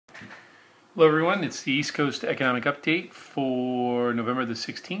Hello everyone, it's the East Coast Economic Update for November the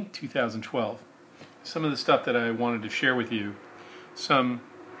 16th, 2012. Some of the stuff that I wanted to share with you, some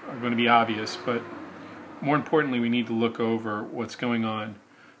are going to be obvious, but more importantly we need to look over what's going on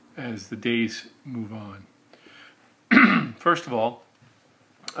as the days move on. First of all,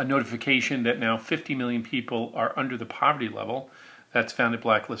 a notification that now 50 million people are under the poverty level. That's found at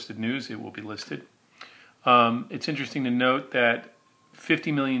Blacklisted News. It will be listed. It's interesting to note that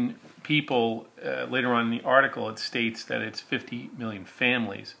 50 million people, later on in the article it states that it's 50 million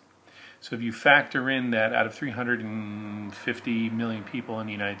families. So if you factor in that out of 350 million people in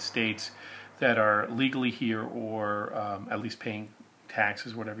the United States that are legally here or at least paying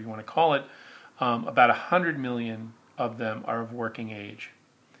taxes, whatever you want to call it, about 100 million of them are of working age.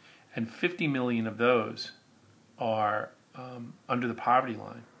 And 50 million of those are under the poverty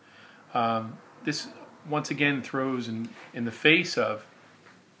line. This once again throws in the face of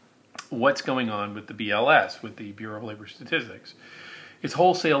what's going on with the BLS, with the Bureau of Labor Statistics. It's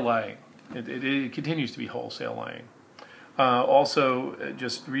wholesale lying. It continues to be wholesale lying. Also,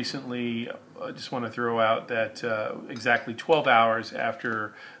 just recently, I just want to throw out that exactly 12 hours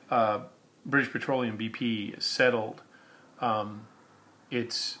after British Petroleum BP settled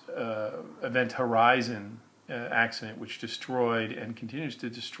its Event Horizon accident, which destroyed and continues to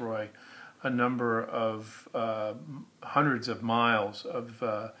destroy a number of hundreds of miles of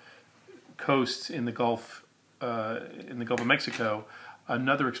coasts in the Gulf of Mexico,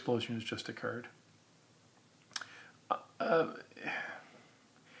 another explosion has just occurred.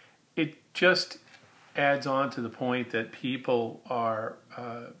 It just adds on to the point that people are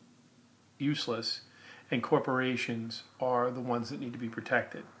useless and corporations are the ones that need to be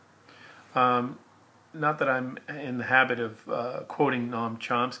protected. Not that I'm in the habit of quoting Noam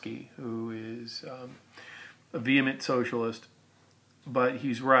Chomsky, who is a vehement socialist, but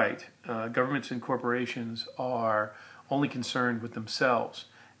he's right. Governments and corporations are only concerned with themselves,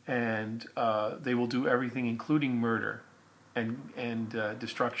 and they will do everything, including murder and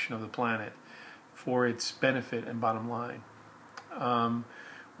destruction of the planet, for its benefit and bottom line.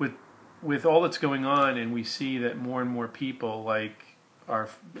 With all that's going on, and we see that more and more people, like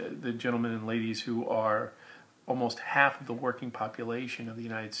the gentlemen and ladies who are almost half of the working population of the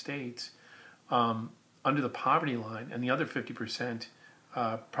United States, under the poverty line, and the other 50%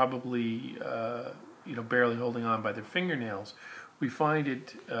 probably barely holding on by their fingernails, we find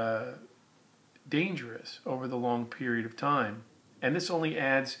it dangerous over the long period of time. And this only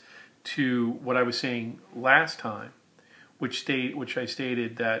adds to what I was saying last time, which I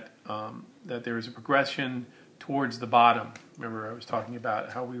stated that that there is a progression towards the bottom. Remember, I was talking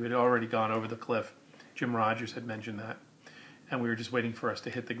about how we had already gone over the cliff. Jim Rogers had mentioned that, and we were just waiting for us to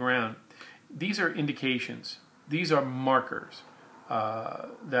hit the ground. These are indications. These are markers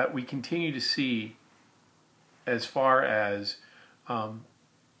that we continue to see as far as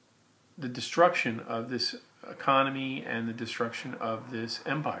the destruction of this economy and the destruction of this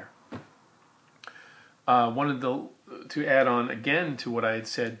empire. To add on again to what I had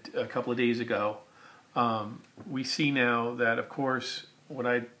said a couple of days ago, we see now that, of course, what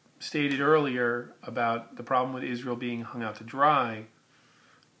I stated earlier about the problem with Israel being hung out to dry,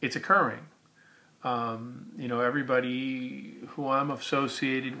 it's occurring. Everybody who I'm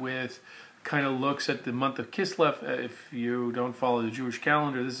associated with kind of looks at the month of Kislev. If you don't follow the Jewish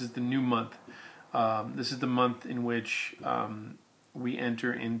calendar, this is the new month. This is the month in which we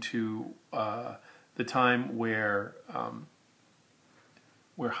enter into the time where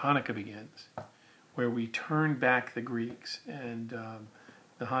Hanukkah begins, where we turn back the Greeks, and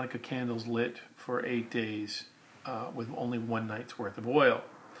the Hanukkah candles lit for 8 days with only one night's worth of oil.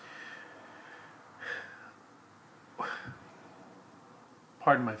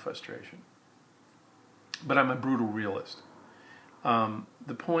 Pardon my frustration, but I'm a brutal realist.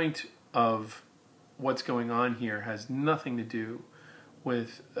 The point of what's going on here has nothing to do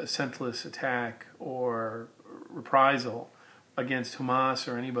with a senseless attack or reprisal against Hamas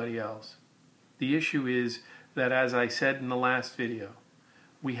or anybody else. The issue is that, as I said in the last video,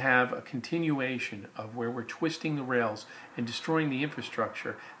 we have a continuation of where we're twisting the rails and destroying the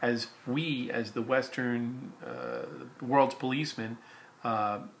infrastructure as we, as the Western world's policemen,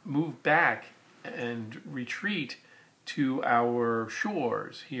 move back and retreat to our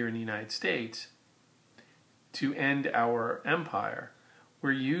shores here in the United States to end our empire.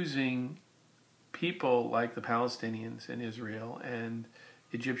 We're using people like the Palestinians in Israel and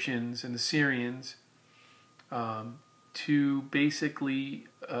Egyptians and the Syrians to basically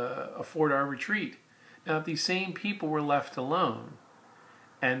afford our retreat. Now, if these same people were left alone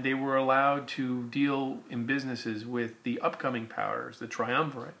and they were allowed to deal in businesses with the upcoming powers, the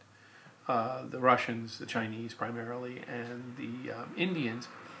triumvirate, the Russians, the Chinese primarily, and the Indians,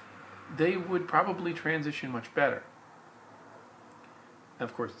 they would probably transition much better. And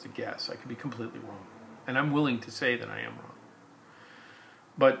of course, it's a guess. I could be completely wrong. And I'm willing to say that I am wrong.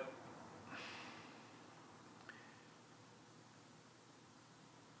 But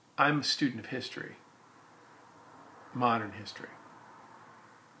I'm a student of history, modern history.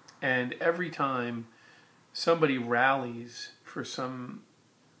 And every time somebody rallies for some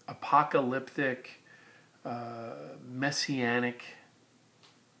apocalyptic, messianic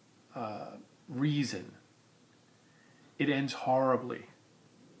reason, it ends horribly.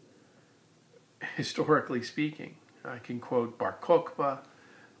 Historically speaking, I can quote Bar Kokhba,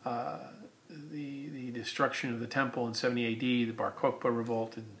 the destruction of the temple in 70 AD, the Bar Kokhba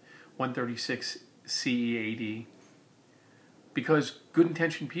revolt in 136 CE AD, because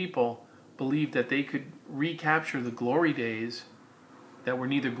good-intentioned people believed that they could recapture the glory days that were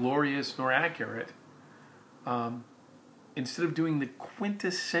neither glorious nor accurate, instead of doing the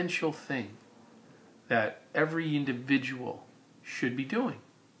quintessential thing that every individual should be doing.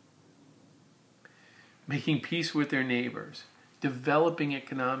 Making peace with their neighbors, developing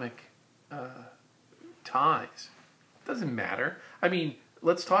economic ties. Doesn't matter. I mean,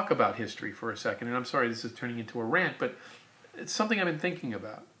 let's talk about history for a second, and I'm sorry this is turning into a rant, but it's something I've been thinking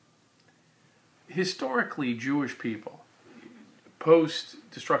about. Historically, Jewish people,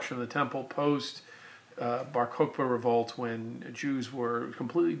 post-destruction of the temple, post-Bar Kokhba revolt, when Jews were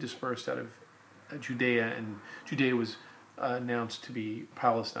completely dispersed out of Judea, and Judea was announced to be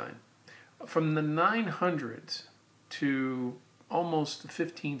Palestine. From the 900s to almost the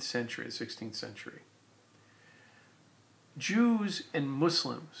 15th century, 16th century, Jews and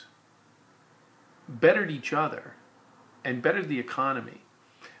Muslims bettered each other and bettered the economy.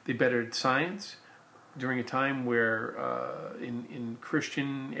 They bettered science during a time where in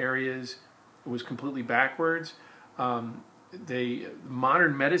Christian areas it was completely backwards.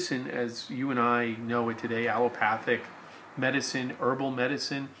 Modern medicine, as you and I know it today, allopathic medicine, herbal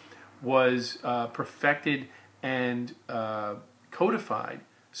medicine, was perfected and codified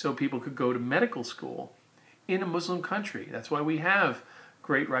so people could go to medical school in a Muslim country. That's why we have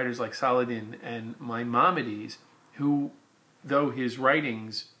great writers like Saladin and Maimonides, who, though his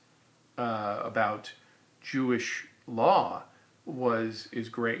writings about Jewish law is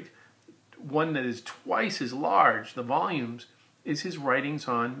great, one that is twice as large, the volumes, is his writings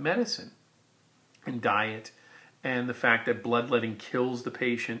on medicine and diet, and the fact that bloodletting kills the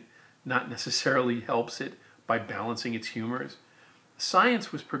patient, not necessarily helps it by balancing its humors.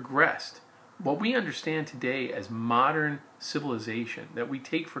 Science was progressed. What we understand today as modern civilization that we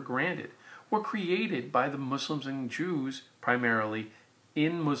take for granted were created by the Muslims and Jews primarily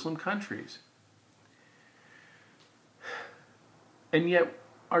in Muslim countries. And yet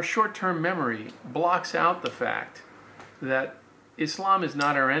our short-term memory blocks out the fact that Islam is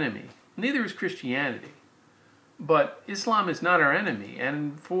not our enemy. Neither is Christianity. But Islam is not our enemy,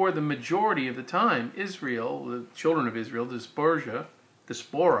 and for the majority of the time, Israel, the children of Israel, diaspora,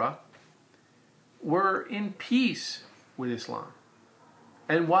 were in peace with Islam.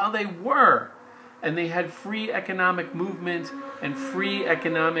 And while they were, and they had free economic movement and free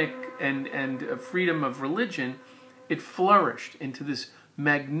economic and freedom of religion, it flourished into this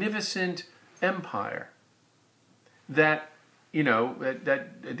magnificent empire that, that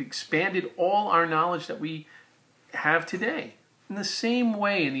expanded all our knowledge that we have today. In the same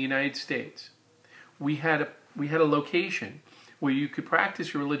way, in the United States, we had a location where you could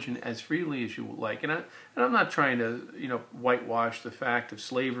practice your religion as freely as you like. And I'm not trying to whitewash the fact of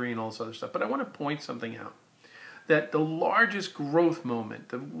slavery and all this other stuff, but I want to point something out. That the largest growth moment,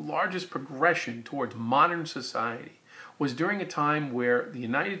 the largest progression towards modern society was during a time where the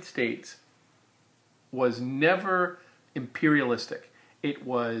United States was never imperialistic. It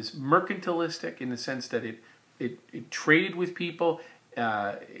was mercantilistic in the sense that it traded with people,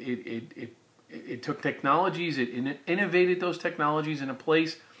 it took technologies, it innovated those technologies in a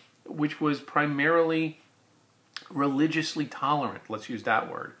place which was primarily religiously tolerant, let's use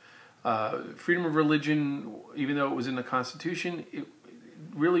that word. Freedom of religion, even though it was in the Constitution, it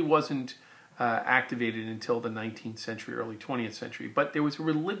really wasn't activated until the 19th century, early 20th century. But there was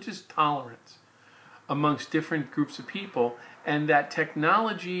religious tolerance amongst different groups of people, and that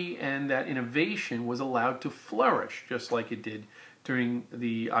technology and that innovation was allowed to flourish, just like it did during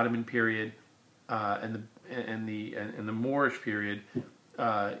the Ottoman period and the Moorish period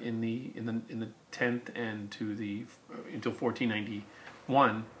in the 10th and until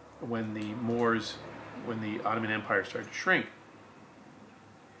 1491, when the Ottoman-empire started to shrink.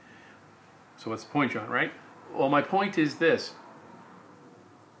 So what's the point, John, right? Well, my point is this.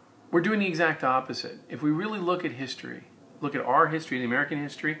 We're doing the exact opposite. If we really look at history, look at our history, the American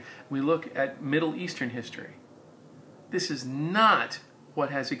history, we look at Middle Eastern history, this is not what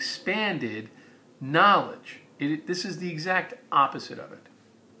has expanded knowledge. This is the exact opposite of it.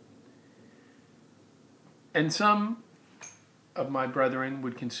 And some of my brethren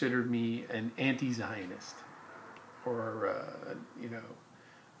would consider me an anti-Zionist or,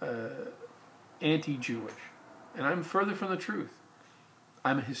 anti-Jewish. And I'm further from the truth.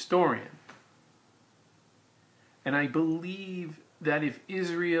 I'm a historian. And I believe that if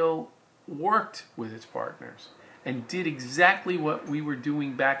Israel worked with its partners and did exactly what we were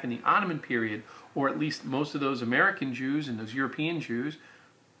doing back in the Ottoman period, or at least most of those American Jews and those European Jews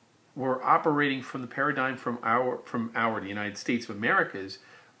were operating from the paradigm from the United States of America's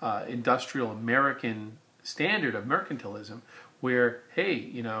industrial American standard of mercantilism, where, hey,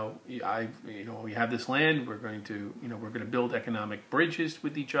 we have this land, we're going to build economic bridges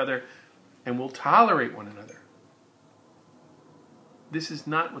with each other, and we'll tolerate one another. This is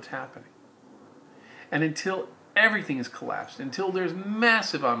not what's happening. And until everything is collapsed, until there's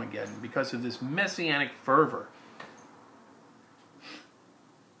massive Armageddon because of this messianic fervor,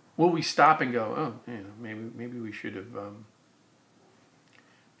 will we stop and go, oh, maybe we should have gone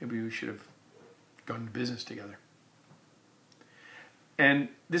into business together? And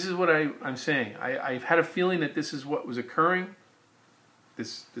this is what I'm saying. I've had a feeling that this is what was occurring.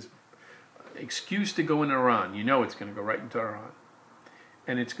 This excuse to go into Iran. You know it's going to go right into Iran.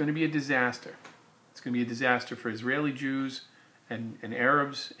 And it's going to be a disaster. It's going to be a disaster for Israeli Jews and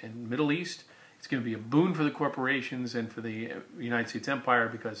Arabs and Middle East. It's going to be a boon for the corporations and for the United States empire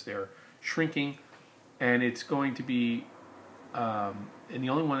because they're shrinking. And it's going to be, and the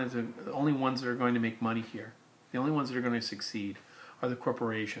only ones that are going to make money here, the only ones that are going to succeed are the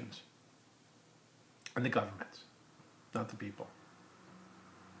corporations and the governments, not the people.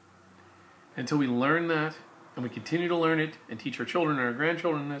 Until we learn that, and we continue to learn it and teach our children and our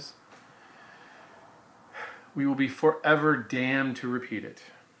grandchildren this, we will be forever damned to repeat it.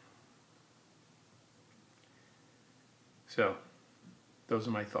 So, those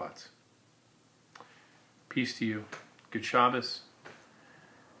are my thoughts. Peace to you. Good Shabbos.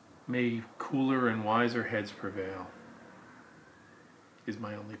 May cooler and wiser heads prevail, is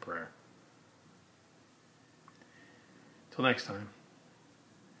my only prayer. Till next time.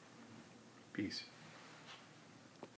 Peace.